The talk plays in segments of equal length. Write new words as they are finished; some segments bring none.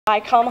I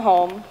come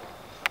home.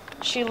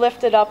 She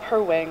lifted up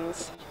her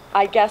wings.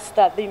 I guess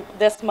that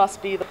this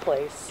must be the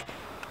place.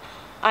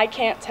 I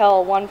can't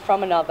tell one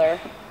from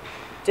another.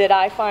 Did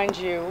I find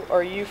you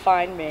or you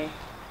find me?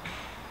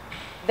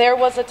 There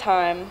was a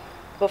time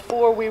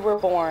before we were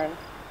born.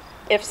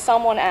 If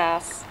someone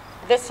asks,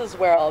 this is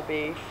where I'll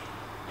be,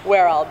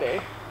 where I'll be.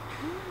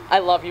 I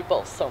love you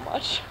both so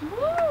much.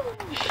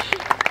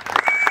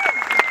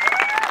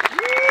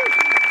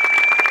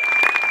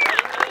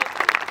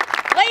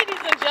 Ladies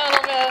and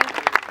gentlemen,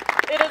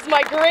 it is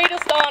my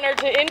greatest honor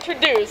to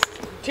introduce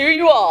to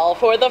you all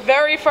for the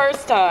very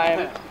first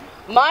time,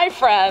 my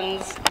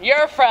friends,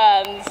 your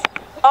friends,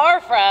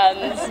 our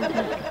friends,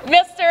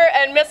 Mr.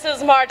 and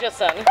Mrs.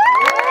 Margeson.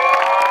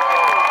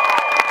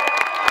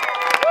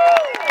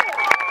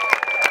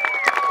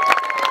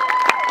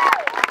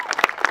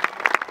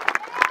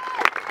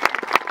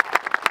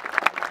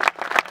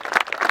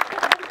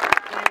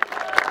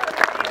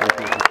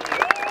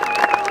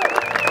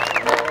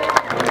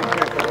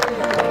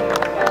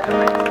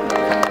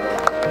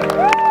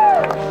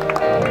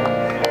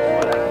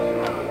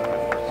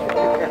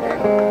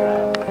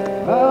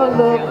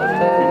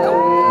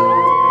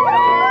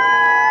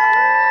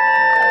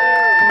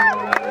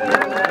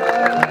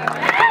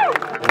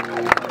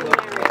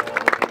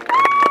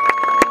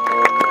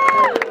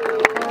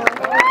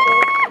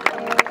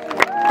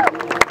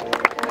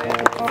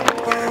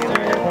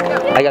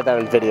 I got that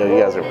on video.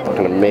 You guys are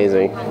fucking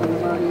amazing.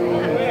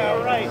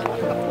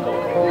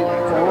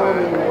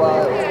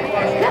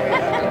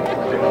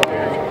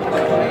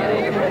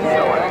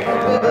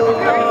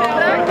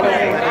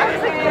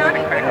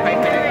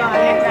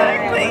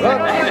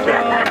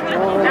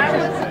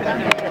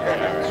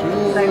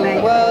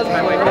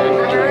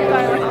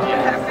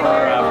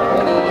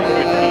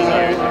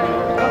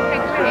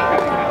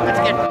 Let's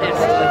get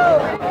this.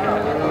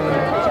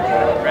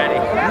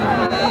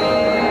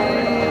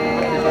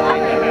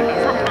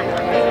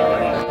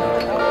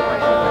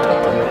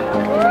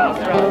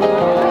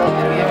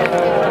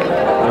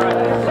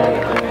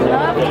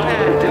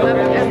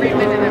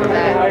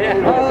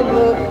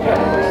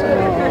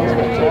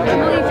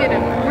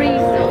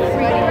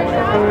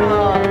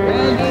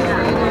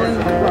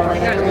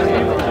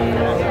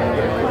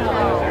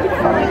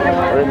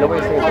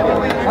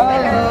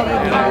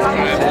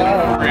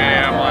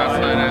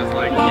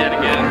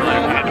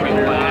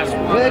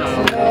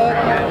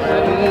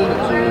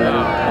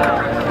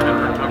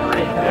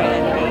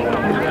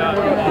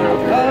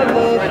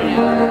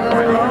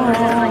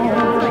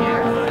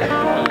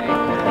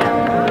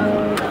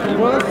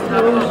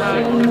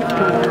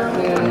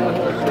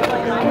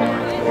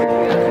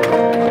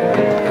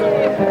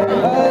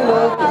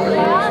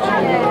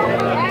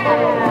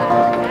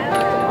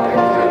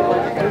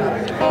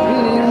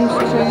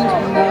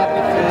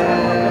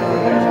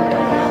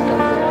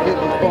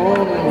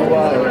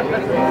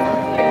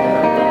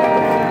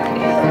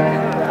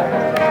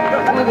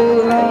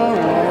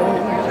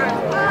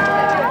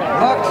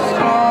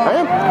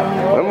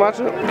 I'm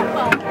watching it.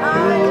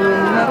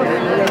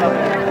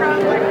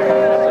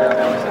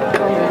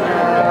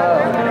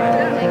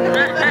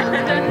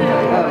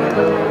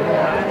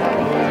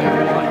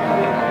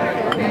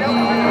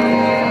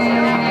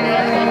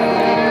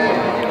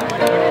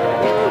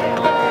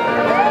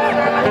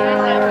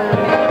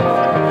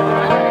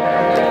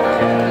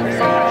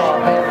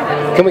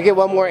 Can we get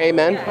one more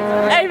amen?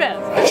 Amen.